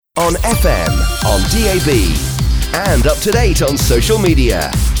On FM, on DAB, and up to date on social media.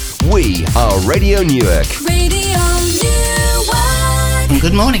 We are Radio Newark. Radio Newark.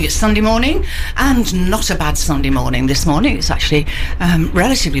 Good morning, it's Sunday morning, and not a bad Sunday morning this morning. It's actually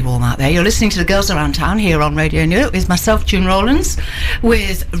relatively warm out there. You're listening to the Girls Around Town here on Radio Newark with myself, June Rowlands,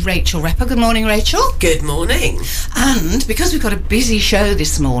 with Rachel Repper. Good morning, Rachel. Good morning. And because we've got a busy show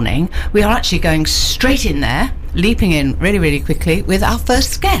this morning, we are actually going straight in there, leaping in really, really quickly with our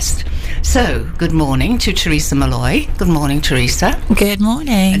first guest. So, good morning to Teresa Malloy. Good morning, Teresa. Good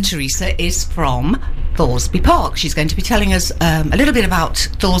morning. And Teresa is from Thoresby Park. She's going to be telling us a little bit about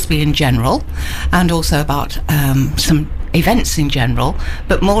Thoresby in general, and also about some events in general,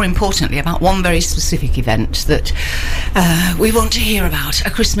 but more importantly about one very specific event that we want to hear about, a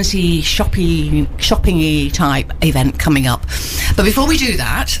Christmassy shopping-y type event coming up. But before we do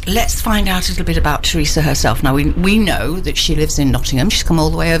that, let's find out a little bit about Teresa herself. Now, we know that she lives in Nottingham. She's come all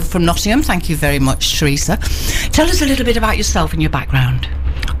the way over from Nottingham. Thank you very much, Teresa. Tell us a little bit about yourself and your background.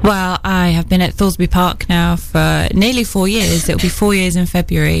 Well, I have been at Thoresby Park now for nearly 4 years. It'll be 4 years in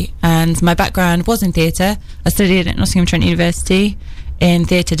February. And my background was in theatre. I studied at Nottingham Trent University in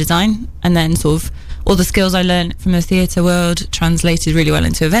theatre design. And then sort of all the skills I learned from the theatre world translated really well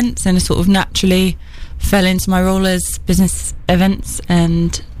into events. And I sort of naturally fell into my role as business events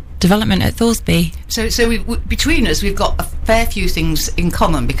and development at Thoresby. So between us, we've got a fair few things in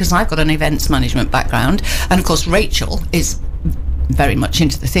common, because I've got an events management background. And, of course, Rachel is very much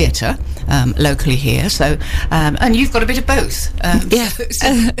into the theatre locally here, so and you've got a bit of both.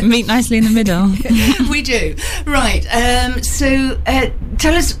 Meet nicely in the middle. We do. Right. So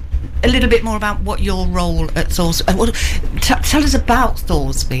tell us a little bit more about what your role at Thoresby. Tell us about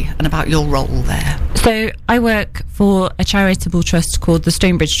Thoresby and about your role there. So I work for a charitable trust called the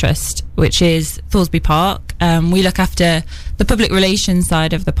Stonebridge Trust, which is Thoresby Park. We look after the public relations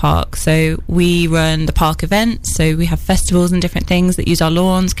side of the park. So we run the park events. So we have festivals and different things that use our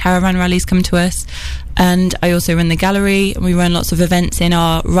lawns. Caravan rallies come to us. And I also run the gallery, and we run lots of events in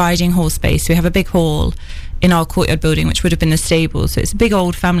our riding hall space. So we have a big hall in our courtyard building, which would have been the stable. So it's a big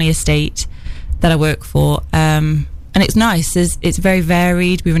old family estate that I work for. And it's nice. It's very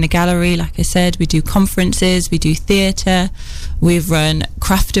varied. We run a gallery, like I said. We do conferences. We do theatre. We've run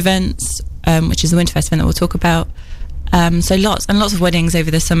craft events, which is the Winterfest event that we'll talk about. So lots of weddings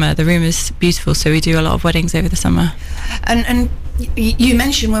over the summer. The room is beautiful, so we do a lot of weddings over the summer. And you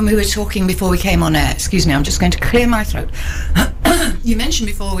mentioned when we were talking before we came on air, excuse me, I'm just going to clear my throat. You mentioned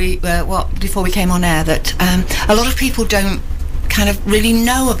before we came on air that a lot of people don't kind of really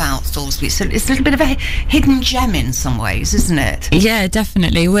know about Thoresby. So it's a little bit of a hidden gem in some ways, isn't it? Yeah,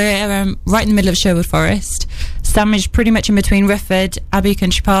 definitely. We're right in the middle of Sherwood Forest, sandwiched pretty much in between Rufford, Abbey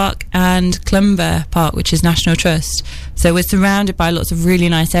Country Park and Clumber Park, which is National Trust. So we're surrounded by lots of really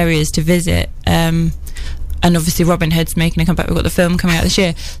nice areas to visit. And obviously Robin Hood's making a comeback. We've got the film coming out this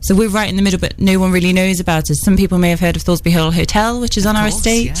year. So we're right in the middle, but no one really knows about us. Some people may have heard of Thoresby Hill Hotel, which is on our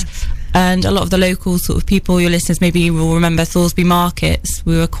estate. Yes. And a lot of the local sort of people, your listeners maybe will remember Thoresby Markets.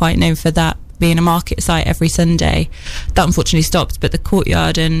 We were quite known for that, being a market site every Sunday. That unfortunately stopped, but the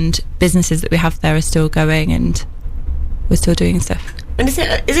courtyard and businesses that we have there are still going, and we're still doing stuff. And is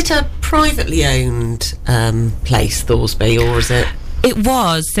it a privately owned place, Thoresby, or is it? It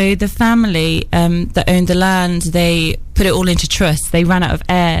was. So the family that owned the land, they put it all into trust. They ran out of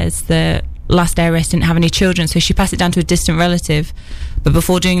heirs. The last heiress didn't have any children, so she passed it down to a distant relative. But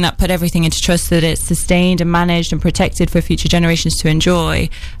before doing that, put everything into trust so that it's sustained and managed and protected for future generations to enjoy.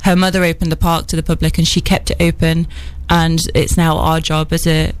 Her mother opened the park to the public, and she kept it open. And it's now our job as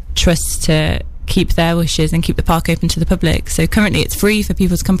a trust to keep their wishes and keep the park open to the public. So currently it's free for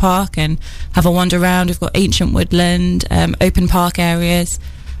people to come park and have a wander around. We've got ancient woodland, open park areas,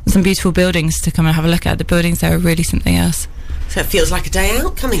 and some beautiful buildings to come and have a look at. The buildings there are really something else. So it feels like a day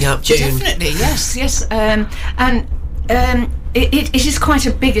out coming up, June. Definitely, yes. It is quite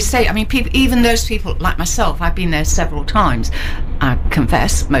a big estate. I mean, even those people like myself, I've been there several times. I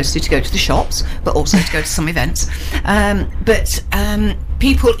confess, mostly to go to the shops, but also to go to some events. But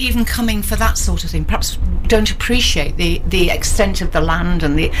people even coming for that sort of thing perhaps don't appreciate the extent of the land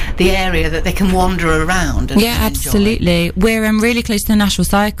and the area that they can wander around and yeah, absolutely. Enjoy. We're really close to the National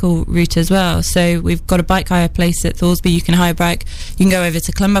Cycle route as well. So we've got a bike hire place at Thoresby. You can hire a bike. You can go over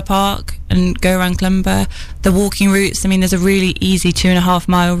to Clumber Park and go around Clumber. The walking routes, I mean, there's a really easy 2.5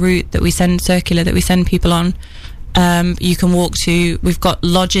 mile route that we send people on. You can walk to, we've got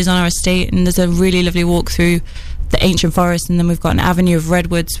lodges on our estate, and there's a really lovely walk through the ancient forest, and then we've got an avenue of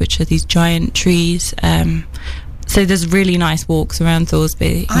redwoods, which are these giant trees. So there's really nice walks around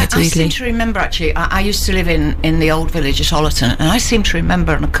Thoresby. I seem to remember, actually, I used to live in the old village at Ollerton, and I seem to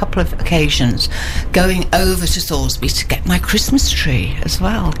remember on a couple of occasions going over to Thoresby to get my Christmas tree as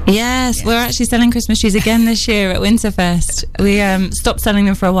well. Yes, we're actually selling Christmas trees again this year at Winterfest. We stopped selling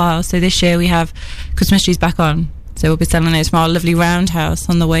them for a while, so this year we have Christmas trees back on. So we'll be selling those from our lovely roundhouse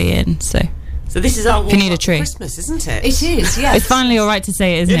on the way in, So this is our you need a tree. Christmas, isn't it? It is, yes. It's finally all right to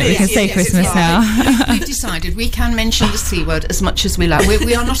say it, isn't it? We can say Christmas now. We've decided we can mention the C word as much as we like.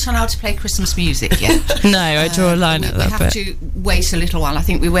 We are not allowed to play Christmas music yet. No, I draw a line at that We have to wait a little while. I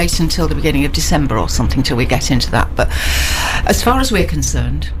think we wait until the beginning of December or something till we get into that. But as far as we're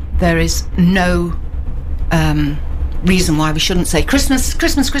concerned, there is no reason why we shouldn't say Christmas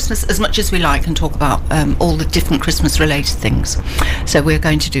as much as we like and talk about all the different Christmas related things. So we're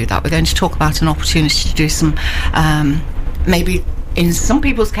going to do that. We're going to talk about an opportunity to do some maybe in some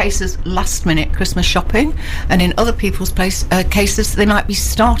people's cases last minute Christmas shopping, and in other people's cases they might be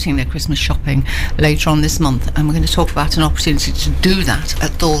starting their Christmas shopping later on this month, and we're going to talk about an opportunity to do that at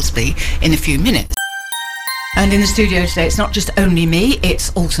Thoresby in a few minutes. And in the studio today, it's not just only me,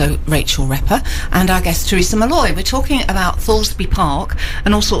 it's also Rachel Repper and our guest Teresa Malloy. We're talking about Thoresby Park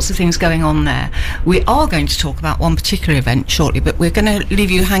and all sorts of things going on there. We are going to talk about one particular event shortly, but we're going to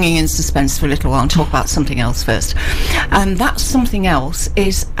leave you hanging in suspense for a little while and talk about something else first. And that something else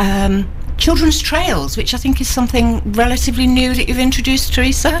is Children's Trails, which I think is something relatively new that you've introduced,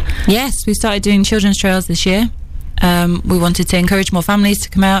 Teresa. Yes, we started doing Children's Trails this year. We wanted to encourage more families to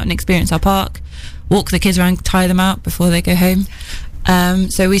come out and experience our park, walk the kids around, tire them out before they go home.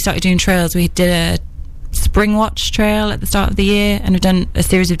 So we started doing trails. We did a Spring Watch trail at the start of the year, and we've done a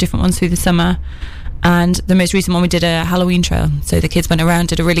series of different ones through the summer. And the most recent one, we did a Halloween trail. So the kids went around,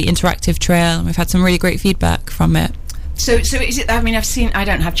 did a really interactive trail, and we've had some really great feedback from it. So is it, I mean, I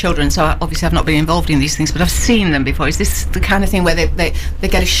don't have children, so obviously I've not been involved in these things, but I've seen them before. Is this the kind of thing where they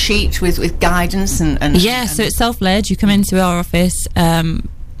get a sheet with guidance and Yeah, so it's self-led. You come into our office,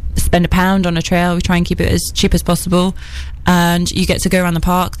 spend £1 on a trail. We try and keep it as cheap as possible, and you get to go around the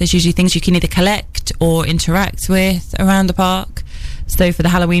park. There's usually things you can either collect or interact with around the park. So for the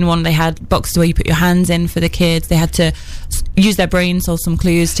Halloween one, they had boxes where you put your hands in for the kids. They had to use their brain, solve some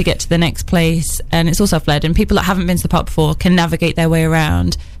clues to get to the next place, and it's all self-led, and people that haven't been to the park before can navigate their way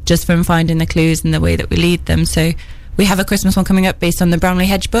around just from finding the clues and the way that we lead them. So we have a Christmas one coming up based on the Bramley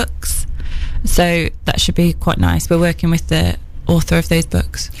Hedge books, so that should be quite nice. We're working with the author of those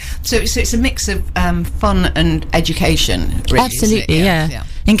books. So it's a mix of fun and education, really. Absolutely, yeah.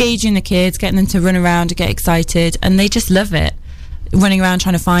 Engaging the kids, getting them to run around and get excited, and they just love it. Running around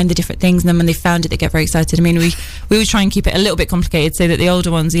trying to find the different things, and then when they found it, they get very excited. I mean, we would try and keep it a little bit complicated so that the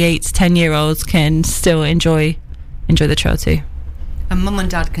older ones, the 8 to 10-year-olds, can still enjoy the trail too. And Mum and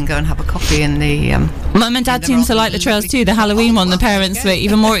Dad can go and have a coffee in the... Mum and Dad seem to like the trails too. The Halloween one, the parents were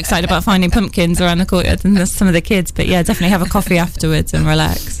even more excited about finding pumpkins around the courtyard than some of the kids. But yeah, definitely have a coffee afterwards and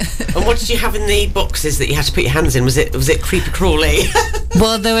relax. And what did you have in the boxes that you had to put your hands in? Was it creepy crawly?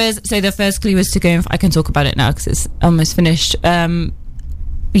 Well, the first clue was to go in... I can talk about it now because it's almost finished.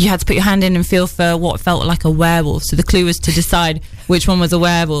 You had to put your hand in and feel for what felt like a werewolf. So the clue was to decide which one was a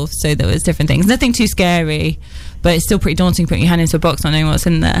werewolf. So there was different things. Nothing too scary, but it's still pretty daunting putting your hand into a box not knowing what's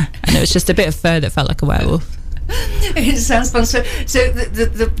in there. And it was just a bit of fur that felt like a werewolf. It sounds fun. So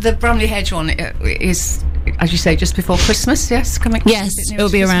the Bramley Hedge one is, as you say, just before Christmas, yes? Yes, it'll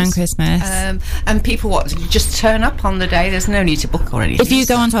be around Christmas. And people, just turn up on the day? There's no need to book or anything. If you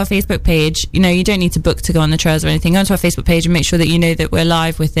go onto our Facebook page, you don't need to book to go on the trails or anything. Go onto our Facebook page and make sure that you know that we're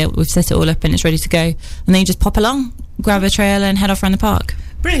live with it. We've set it all up and it's ready to go. And then you just pop along, grab a trail and head off around the park.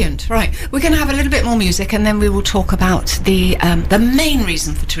 Brilliant. Right, we're going to have a little bit more music, and then we will talk about the main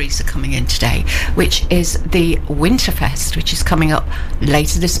reason for Teresa coming in today, which is the Winterfest, which is coming up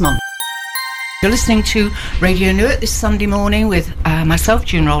later this month. You're listening to Radio Newark this Sunday morning with myself,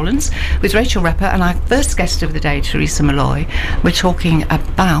 June Rowlands, with Rachel Repper, and our first guest of the day, Teresa Malloy. We're talking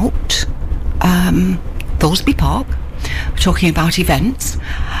about Thoresby Park. We're talking about events,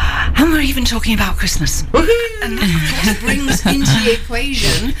 and we're even talking about Christmas. And that brings into the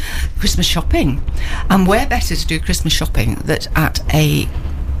equation Christmas shopping. And where better to do Christmas shopping than at a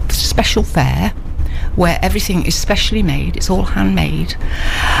special fair where everything is specially made, it's all handmade.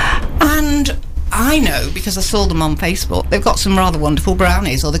 And I know, because I saw them on Facebook, they've got some rather wonderful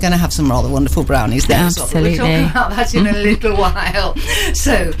brownies, or they're going to have some rather wonderful brownies there. Absolutely. So we'll talk about that in a little while.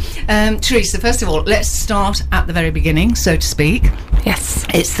 So, Teresa, first of all, let's start at the very beginning, so to speak. Yes.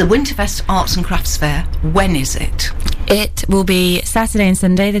 It's the Winterfest Arts and Crafts Fair. When is it? It will be Saturday and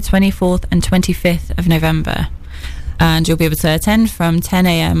Sunday, the 24th and 25th of November. And you'll be able to attend from 10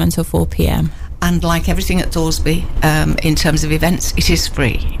 a.m. until 4 p.m. And like everything at Thoresby, in terms of events, it is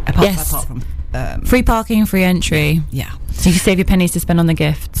free. Apart from free parking, free entry. Yeah. So you can save your pennies to spend on the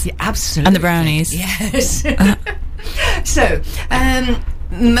gifts. Yeah, absolutely. And the brownies. Yes. So,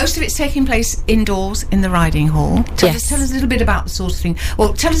 most of it's taking place indoors in the riding hall. Tell us a little bit about the sort of thing.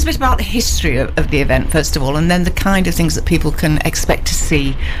 Well, tell us a bit about the history of the event, first of all, and then the kind of things that people can expect to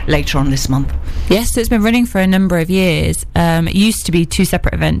see later on this month. Yes, so it's been running for a number of years. It used to be 2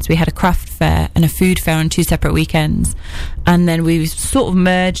 separate events. We had a craft fair and a food fair on 2 separate weekends. And then we sort of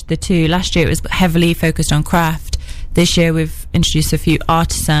merged the two. Last year it was heavily focused on craft. This year we've introduced a few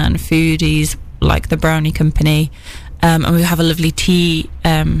artisan foodies like the Brownie Company. And we have a lovely tea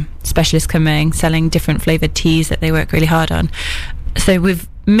specialist coming, selling different flavoured teas that they work really hard on. So we've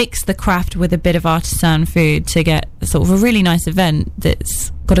mixed the craft with a bit of artisan food to get sort of a really nice event that's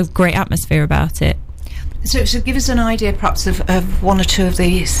got a great atmosphere about it. So give us an idea perhaps of one or two of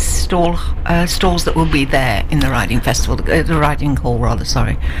the stalls that will be there in the Riding Festival, the Riding Hall rather,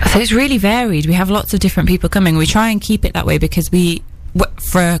 sorry. So it's really varied. We have lots of different people coming. We try and keep it that way because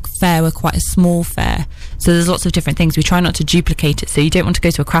for a fair, we're quite a small fair, so there's lots of different things. We try not to duplicate it, so you don't want to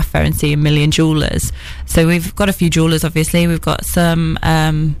go to a craft fair and see a million jewellers. So we've got a few jewellers, obviously. We've got some,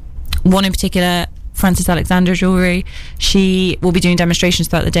 one in particular, Frances Alexander Jewellery. She will be doing demonstrations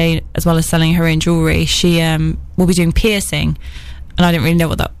throughout the day as well as selling her own jewellery. She will be doing piercing, and I didn't really know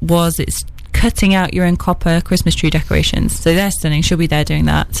what that was. It's cutting out your own copper Christmas tree decorations, so they're stunning. She'll be there doing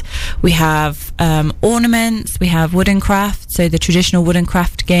that. We have ornaments, we have wooden craft, so the traditional wooden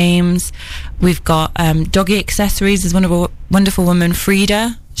craft games. We've got doggy accessories. There's one of a wonderful woman,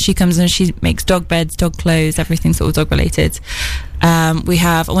 Frida. She comes and she makes dog beds, dog clothes, everything sort of dog related. We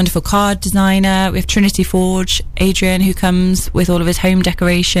have a wonderful card designer. We have Trinity Forge, Adrian, who comes with all of his home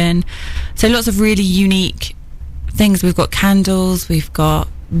decoration. So lots of really unique things. We've got candles, we've got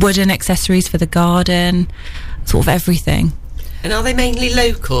wooden accessories for the garden, sort of everything. And are they mainly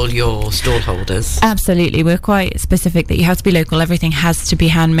local, your stall holders? Absolutely. We're quite specific that you have to be local. Everything has to be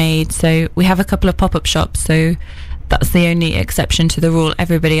handmade. So we have a couple of pop-up shops, so that's the only exception to the rule.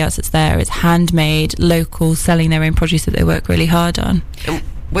 Everybody else that's there is handmade, local, selling their own produce that they work really hard on. And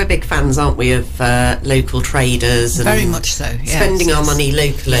we're big fans, aren't we, of local traders? And very much so, yes. Spending our money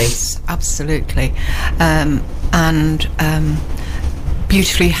locally. Yes, absolutely.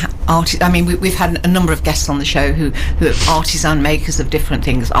 Beautifully I mean, we've had a number of guests on the show who are artisan makers of different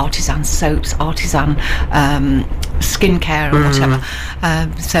things, artisan soaps, artisan skincare and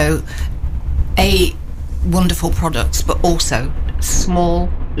whatever. So wonderful products, but also small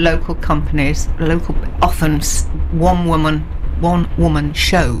local companies, often one woman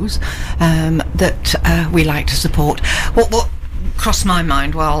shows that we like to support. What crossed my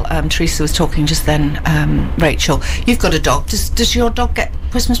mind while Teresa was talking just then, Rachel, you've got a dog. Does your dog get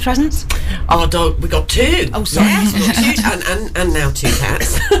Christmas presents? Our dog, we got 2. Oh, sorry. Yes, we got 2, and now 2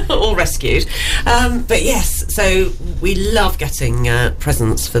 cats, all rescued. But yes, so we love getting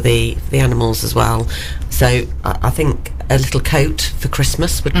presents for the animals as well. So I think a little coat for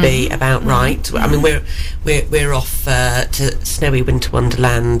Christmas would be about right. I mean, we're off to Snowy Winter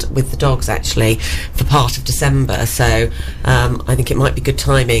Wonderland with the dogs actually for part of December. So I think it might be good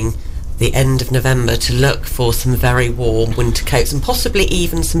timing, the end of November, to look for some very warm winter coats and possibly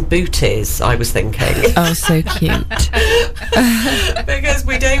even some booties, I was thinking. Oh, so cute. Because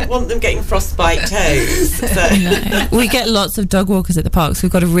we don't want them getting frostbite toes. So. No. We get lots of dog walkers at the parks.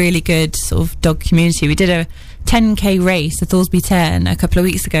 We've got a really good sort of dog community. We did a 10k race, the Thoresby 10, a couple of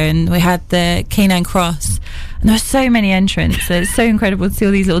weeks ago, and we had the Canine Cross, and there were so many entrants. So it's so incredible to see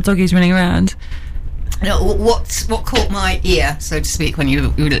all these little doggies running around. No, what caught my ear, so to speak, when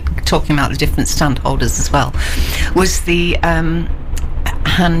you were talking about the different stand holders as well, was the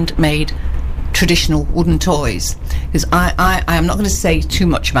handmade traditional wooden toys. Because I am not going to say too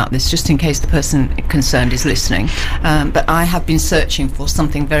much about this, just in case the person concerned is listening, but I have been searching for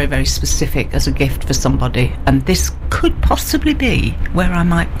something very, very specific as a gift for somebody, and this could possibly be where I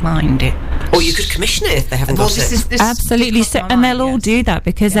might find it. Or you could commission it if they haven't got it. This absolutely, and they'll all do that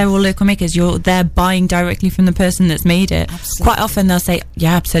because they're all local makers. They're buying directly from the person that's made it. Absolutely. Quite often they'll say,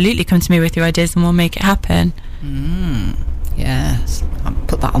 yeah, absolutely, come to me with your ideas and we'll make it happen. Yes, I'll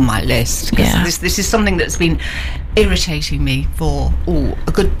put that on my list. Yeah. This is something that's been irritating me for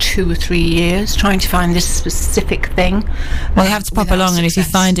a good 2 or 3 years, trying to find this specific thing. Well, you have to pop along, and if you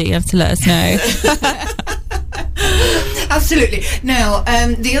find it, you have to let us know. Absolutely. Now,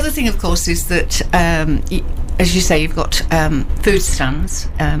 the other thing, of course, is that, as you say, you've got food stands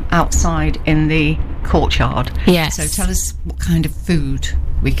outside in the courtyard. Yes. So tell us what kind of food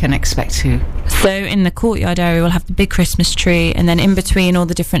we can expect to? So in the courtyard area, we'll have the big Christmas tree, and then in between all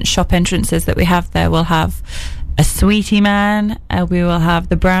the different shop entrances that we have there, we'll have a Sweetie Man. We will have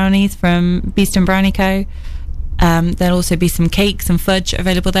the brownies from Beeston Brownie Co. There'll also be some cakes and fudge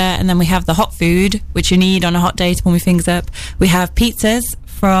available there, and then we have the hot food, which you need on a hot day to warm your fingers up. We have pizzas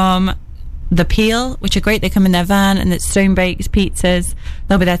from the Peel, which are great. They come in their van, and it's stone baked pizzas.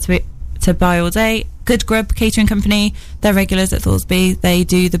 They'll be there to buy all day. Good Grub Catering Company, they're regulars at Thoresby. They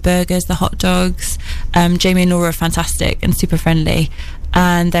do the burgers, the hot dogs. Jamie and Laura are fantastic and super friendly.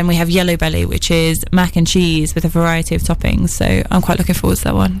 And then we have Yellow Belly, which is mac and cheese with a variety of toppings. So I'm quite looking forward to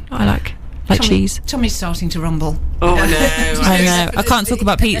that one. I like cheese. Tommy's starting to rumble. Oh no! I know. I can't talk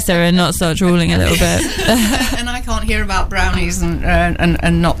about pizza and not start drooling a little bit. And I can't hear about brownies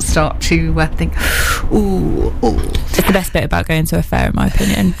and not start to think, ooh. It's the best bit about going to a fair, in my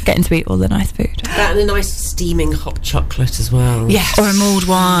opinion. Getting to eat all the nice food. That and a nice steaming hot chocolate as well. Yes. Or a mulled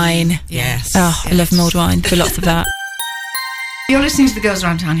wine. Yes. Oh, I love mulled wine. Do lots of that. You're listening to the Girls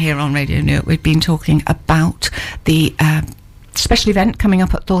Around Town here on Radio Newark. We've been talking about the special event coming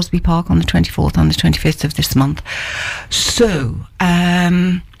up at Thoresby Park on the 24th and the 25th of this month. So,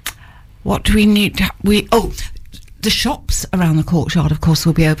 what do we need? The shops around the courtyard, of course,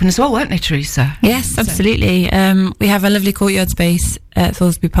 will be open as well, won't they, Teresa? Yes, absolutely. We have a lovely courtyard space at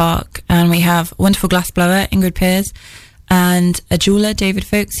Thoresby Park, and we have a wonderful glassblower, Ingrid Pears, and a jeweller, David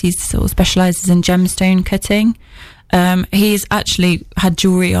Folks. He sort of specialises in gemstone cutting. He's actually had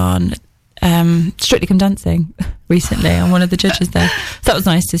jewellery on Strictly Come Dancing recently. I'm one of the judges there, so that was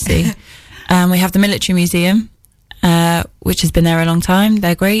nice to see. We have the Military Museum, which has been there a long time.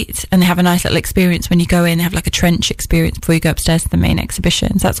 They're great, and they have a nice little experience when you go in. They have like a trench experience before you go upstairs to the main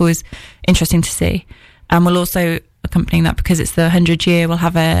exhibition, so that's always interesting to see. And we'll also, accompanying that, because it's the 100th year, we'll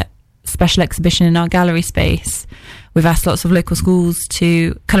have a special exhibition in our gallery space. We've asked lots of local schools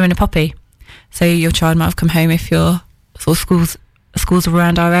to colour in a poppy, so your child might have come home. If your sort of schools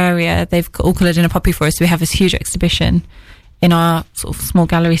around our area, they've all coloured in a poppy for us. So we have this huge exhibition in our sort of small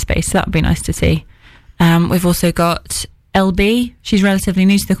gallery space, so that would be nice to see. We've also got LB. She's relatively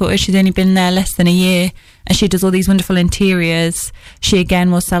new to the quarter. She's only been there less than a year, and she does all these wonderful interiors. She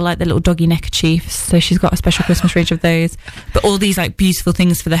again will sell like the little doggy neckerchiefs, so she's got a special Christmas range of those. But all these like beautiful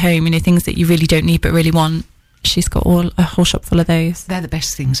things for the home, things that you really don't need but really want. She's got a whole shop full of those. They're the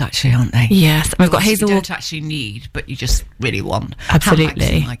best things, actually, aren't they? Yes. And we've got Hazel. You don't actually need, but you just really want. Absolutely.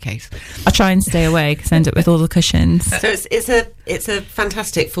 Handbags in my case. I try and stay away because I end up with all the cushions. So it's a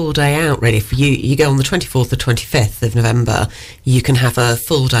fantastic full day out, really, for you. You go on the 24th or 25th of November. You can have a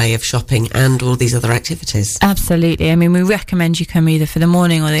full day of shopping and all these other activities. Absolutely. I mean, we recommend you come either for the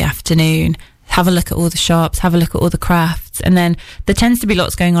morning or the afternoon. Have a look at all the shops, have a look at all the crafts, and then there tends to be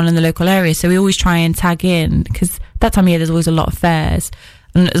lots going on in the local area, so we always try and tag in, because that time of year there's always a lot of fairs,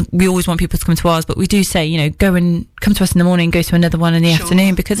 and we always want people to come to ours, but we do say, go and come to us in the morning, go to another one in the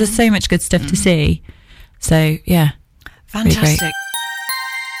afternoon, because there's so much good stuff to see. So yeah, fantastic. Really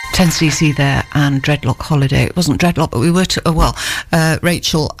 10cc there and Dreadlock Holiday. It wasn't Dreadlock, but we were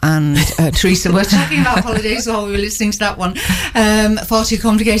Rachel and Teresa were talking about holidays while we were listening to that one. Far too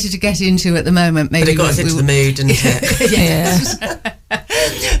complicated to get into at the moment. Maybe but it got us into the mood, didn't it? Yeah.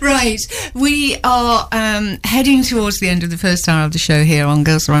 Right, we are heading towards the end of the first hour of the show here on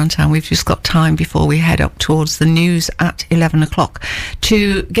Girls Around Town. We've just got time before we head up towards the news at 11 o'clock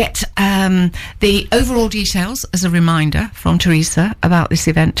to get the overall details, as a reminder, from Teresa about this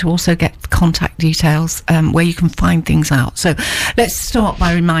event, to also get contact details where you can find things out. So let's start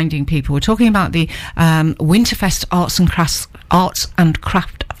by reminding people, we're talking about the Winterfest Arts and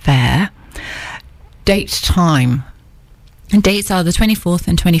Craft Fair. Date, time. And dates are the 24th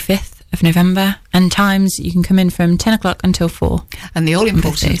and 25th of November, and times you can come in from 10 o'clock until 4. And the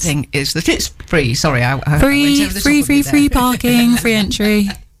all-important thing is that it's free. Sorry, I free parking, free entry.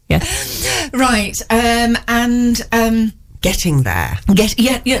 Yes. Right, and getting there.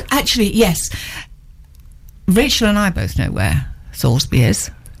 Actually, yes. Rachel and I both know where Thoresby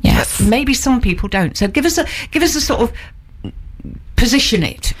is. Yes. But maybe some people don't. So give us a sort of position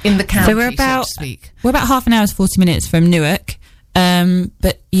it in the county, so we're about so to speak. We're about half an hour to 40 minutes from Newark,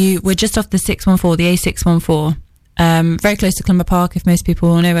 but we're just off the 614, the A614, very close to Clumber Park, if most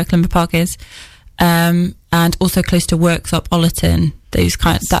people know where Clumber Park is, and also close to Worksop, Ollerton,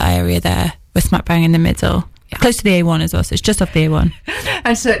 that area there. We're smack bang in the middle. Yeah. Close to the A1 as well, so it's just off the A1.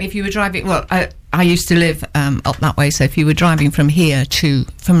 And certainly if you were driving, I used to live up that way, so if you were driving from here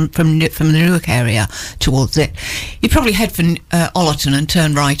from the Newark area towards it, you'd probably head for Ollerton and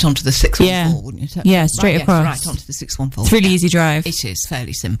turn right onto the 614, wouldn't you? Yeah, straight across. Right onto the 614. It's really easy drive. It is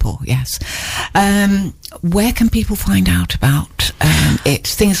fairly simple, yes. Where can people find out about it?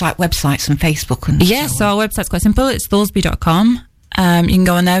 Things like websites and Facebook and so our website's quite simple. It's thoresby.com. You can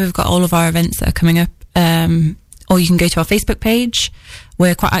go on there. We've got all of our events that are coming up. Or you can go to our Facebook page.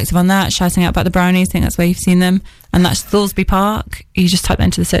 We're quite active on that, shouting out about the brownies. I think that's where you've seen them. And that's Thoresby Park. You just type that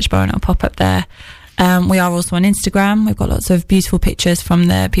into the search bar and it'll pop up there. We are also on Instagram. We've got lots of beautiful pictures from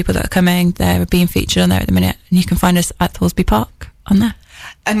the people that are coming. They're being featured on there at the minute. And you can find us at Thoresby Park on there.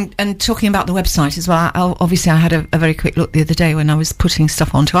 And talking about the website as well, obviously I had a very quick look the other day when I was putting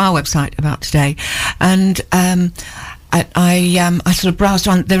stuff onto our website about today. And I sort of browsed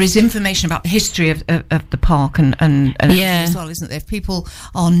on. There is information about the history of the park and as well, isn't there? If people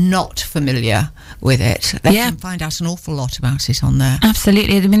are not familiar with it, they can find out an awful lot about it on there.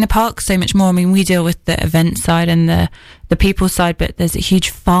 Absolutely. I mean, the park's so much more. I mean, we deal with the event side and the people side, but there's a huge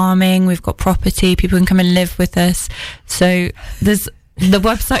farming. We've got property. People can come and live with us. So the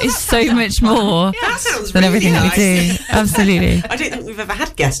website is so much more than everything that we do. Absolutely. I don't think we've ever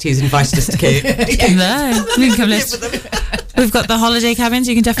had a guest who's invited us to Coop. No, we can come live. We've got the holiday cabins.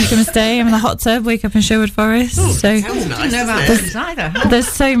 You can definitely come and stay. I'm in the hot tub. Wake up in Sherwood Forest. Ooh, so sounds nice, I didn't know about those either. There's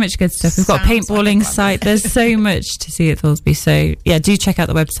so much good stuff. We've got a paintballing site. There's so much to see at Thoresby. So yeah, do check out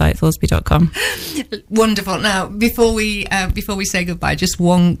the website thoresby.com. Wonderful. Now, before we say goodbye, just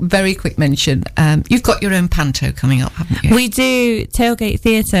one very quick mention. You've got your own panto coming up, haven't you? We do. Tailgate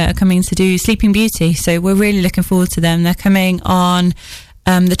Theatre are coming to do Sleeping Beauty, so we're really looking forward to them. They're coming on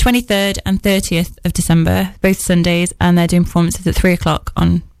the 23rd and 30th of December, both Sundays, and they're doing performances at 3:00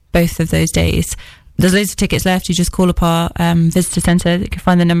 on both of those days. There's loads of tickets left. You just call up our visitor centre. You can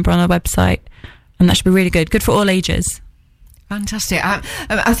find the number on our website, and that should be really good for all ages. Fantastic.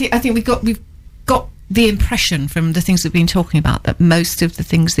 I think we've got the impression from the things we've been talking about that most of the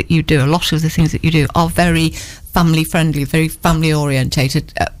things that you do, a lot of the things that you do, are very family friendly, very family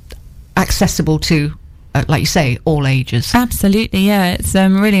orientated, accessible to, like you say, all ages. Absolutely, yeah. It's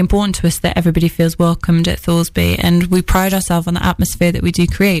really important to us that everybody feels welcomed at Thoresby, and we pride ourselves on the atmosphere that we do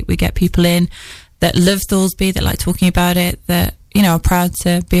create. We get people in that love Thoresby, that like talking about it, that are proud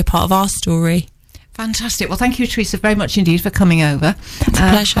to be a part of our story. Fantastic. Well, thank you, Teresa, very much indeed for coming over. It's a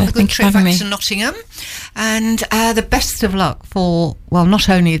pleasure. Have a good trip back to Nottingham. And the best of luck for, well, not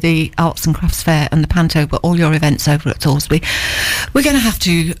only the Arts and Crafts Fair and the Panto, but all your events over at Thoresby. We're going to have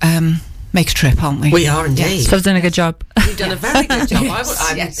to make a trip, aren't we? We are indeed. Yes. So I've done a good job. You've done a very good job.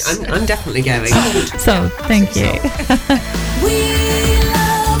 Yes. I'm definitely going. So, thank you. We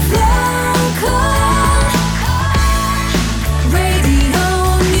love local.